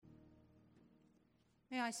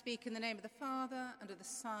May I speak in the name of the Father, and of the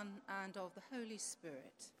Son, and of the Holy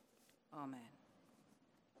Spirit. Amen.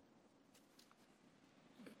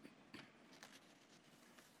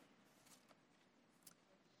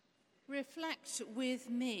 Reflect with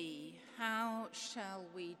me, how shall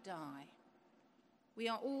we die? We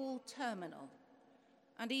are all terminal,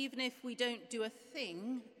 and even if we don't do a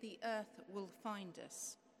thing, the earth will find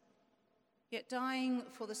us. Yet dying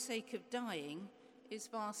for the sake of dying is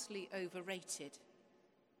vastly overrated.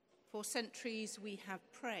 For centuries we have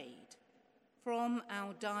prayed, from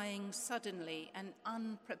our dying suddenly and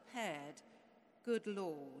unprepared, good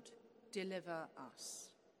Lord, deliver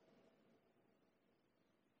us.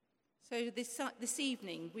 So this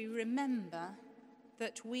evening we remember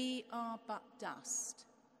that we are but dust,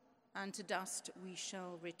 and to dust we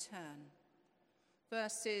shall return.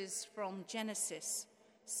 Verses from Genesis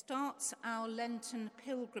starts our Lenten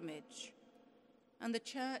pilgrimage, and the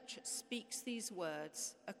Church speaks these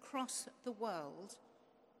words across the world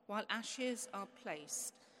while ashes are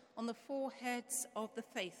placed on the foreheads of the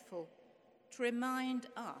faithful to remind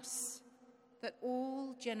us that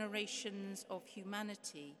all generations of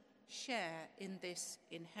humanity share in this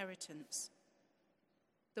inheritance.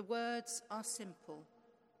 The words are simple,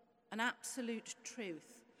 an absolute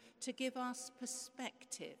truth to give us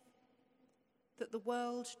perspective that the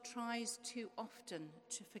world tries too often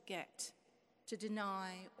to forget, to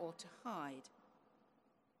deny or to hide.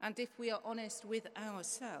 And if we are honest with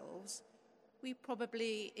ourselves, we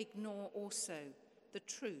probably ignore also the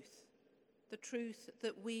truth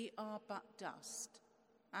that we are but dust,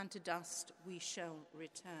 and to dust we shall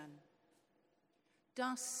return.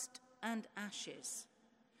 Dust and ashes,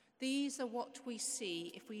 these are what we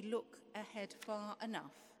see if we look ahead far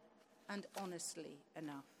enough and honestly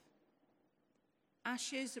enough.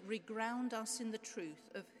 Ashes reground us in the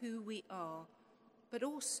truth of who we are, but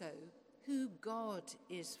also who God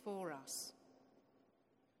is for us.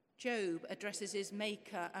 Job addresses his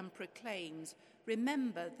Maker and proclaims,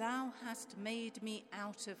 "Remember, thou hast made me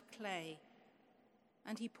out of clay."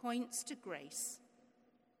 And he points to grace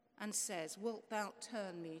and says, "Wilt thou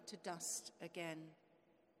turn me to dust again?"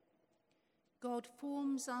 God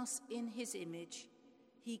forms us in his image.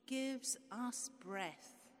 He gives us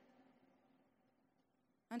breath.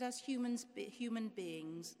 And as human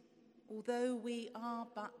beings, although we are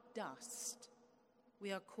but dust, we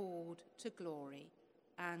are called to glory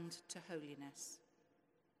and to holiness.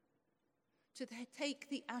 To take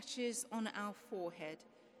the ashes on our forehead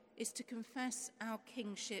is to confess our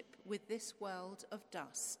kingship with this world of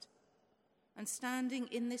dust. And standing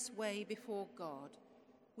in this way before God,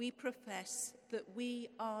 we profess that we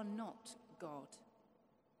are not God.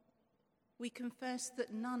 We confess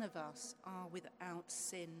that none of us are without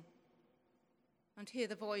sin. And hear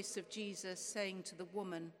the voice of Jesus saying to the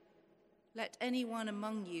woman, "Let anyone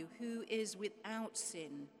among you who is without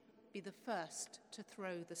sin be the first to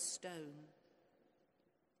throw the stone."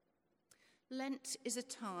 Lent is a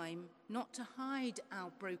time not to hide our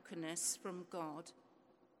brokenness from God,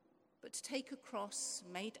 but to take a cross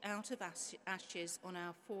made out of ashes on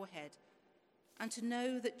our forehead, and to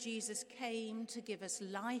know that Jesus came to give us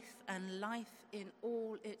life, and life in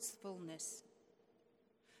all its fullness.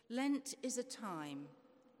 Lent is a time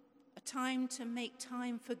to make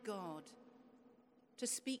time for God, to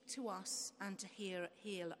speak to us and to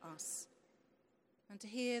heal us, and to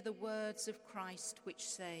hear the words of Christ which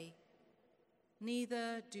say,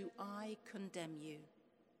 "Neither do I condemn you.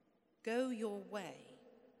 Go your way,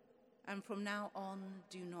 and from now on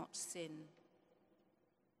do not sin."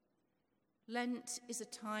 Lent is a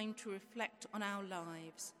time to reflect on our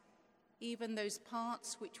lives, even those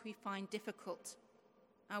parts which we find difficult,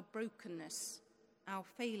 our brokenness, our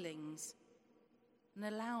failings, and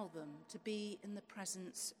allow them to be in the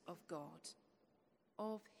presence of God,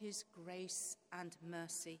 of his grace and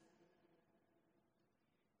mercy.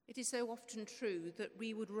 It is so often true that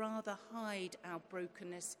we would rather hide our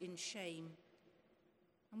brokenness in shame.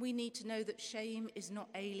 And we need to know that shame is not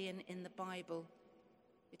alien in the Bible.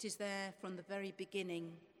 It is there from the very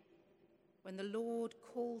beginning, when the Lord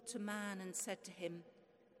called to man and said to him,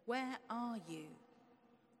 "Where are you?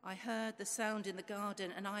 I heard the sound in the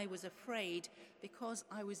garden, and I was afraid because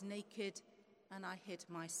I was naked and I hid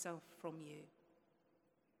myself from you."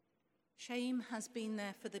 Shame has been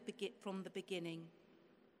there from the beginning.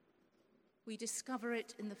 We discover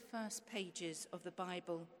it in the first pages of the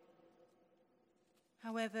Bible.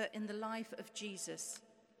 However, in the life of Jesus,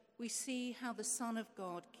 we see how the Son of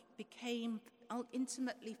God became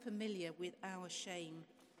intimately familiar with our shame.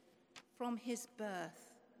 From his birth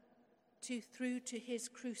through to his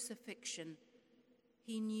crucifixion,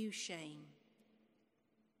 he knew shame.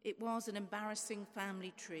 It was an embarrassing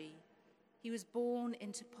family tree. He was born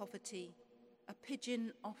into poverty, a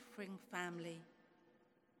pigeon-offering family.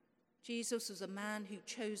 Jesus was a man who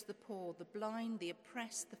chose the poor, the blind, the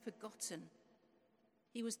oppressed, the forgotten.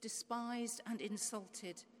 He was despised and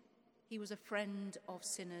insulted. He was a friend of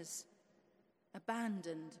sinners,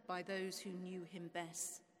 abandoned by those who knew him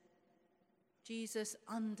best. Jesus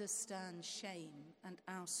understands shame and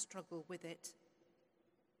our struggle with it.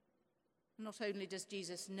 Not only does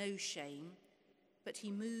Jesus know shame, but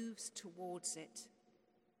he moves towards it.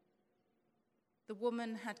 The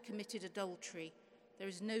woman had committed adultery. There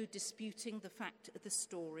is no disputing the fact of the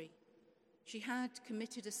story. She had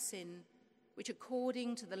committed a sin which,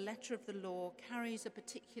 according to the letter of the law, carries a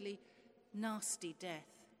particularly nasty death.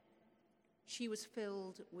 She was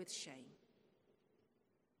filled with shame.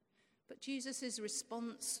 But Jesus'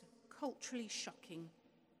 response, culturally shocking.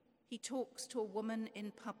 He talks to a woman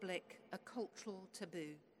in public, a cultural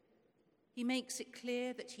taboo. He makes it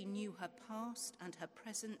clear that he knew her past and her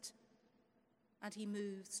present, and he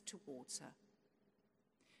moves towards her.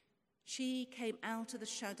 She came out of the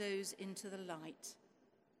shadows into the light.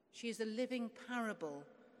 She is a living parable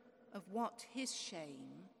of what his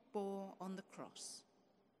shame bore on the cross.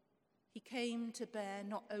 He came to bear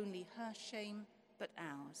not only her shame, but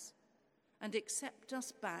ours, and accept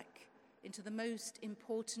us back into the most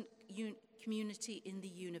important community in the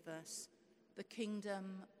universe, the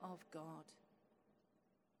kingdom of God.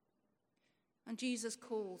 And Jesus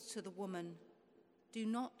calls to the woman, do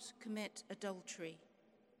not commit adultery.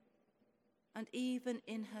 And even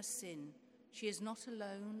in her sin, she is not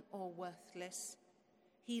alone or worthless.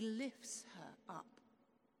 He lifts her up.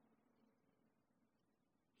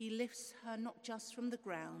 He lifts her not just from the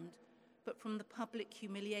ground, but from the public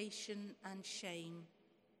humiliation and shame.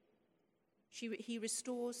 He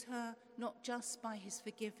restores her not just by his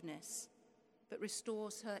forgiveness, but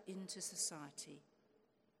restores her into society.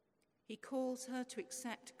 He calls her to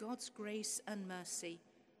accept God's grace and mercy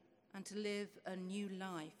and to live a new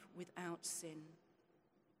life without sin.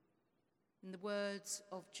 In the words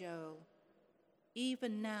of Joel,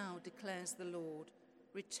 even now, declares the Lord,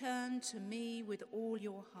 return to me with all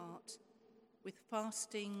your heart, with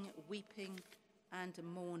fasting, weeping, and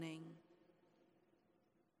mourning.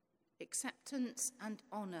 Acceptance and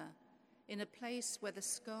honor in a place where the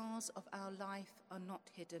scars of our life are not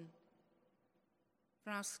hidden. For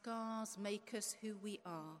our scars make us who we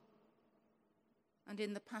are. And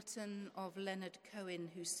in the pattern of Leonard Cohen,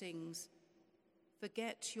 who sings,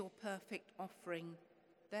 forget your perfect offering,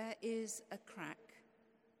 there is a crack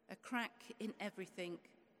in everything.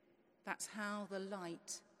 That's how the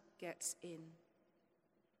light gets in.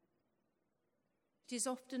 It is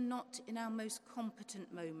often not in our most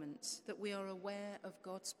competent moments that we are aware of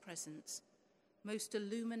God's presence, most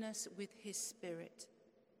illuminous with his Spirit.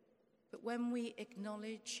 But when we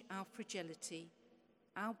acknowledge our fragility,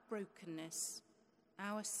 our brokenness,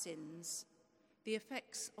 our sins, the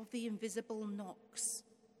effects of the invisible knocks,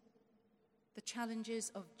 the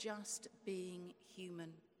challenges of just being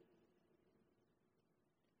human.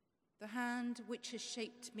 The hand which has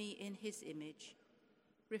shaped me in his image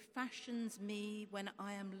refashions me when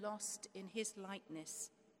I am lost in his likeness,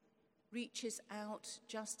 reaches out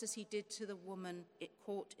just as he did to the woman it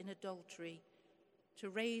caught in adultery, to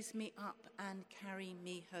raise me up and carry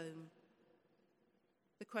me home.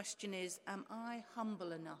 The question is, am I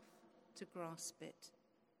humble enough to grasp it?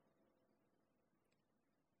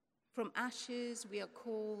 From ashes we are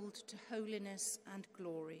called to holiness and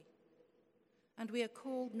glory, and we are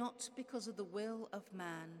called not because of the will of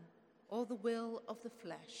man or the will of the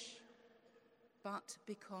flesh, but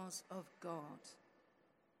because of God.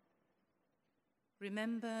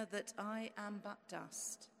 Remember that I am but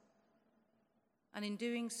dust, and in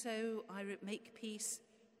doing so I make peace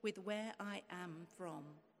with where I am from,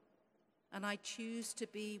 and I choose to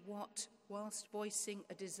be what, whilst voicing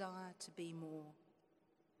a desire to be more.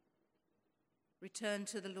 Return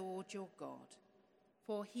to the Lord your God,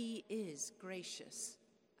 for he is gracious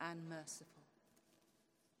and merciful.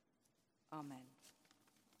 Amen.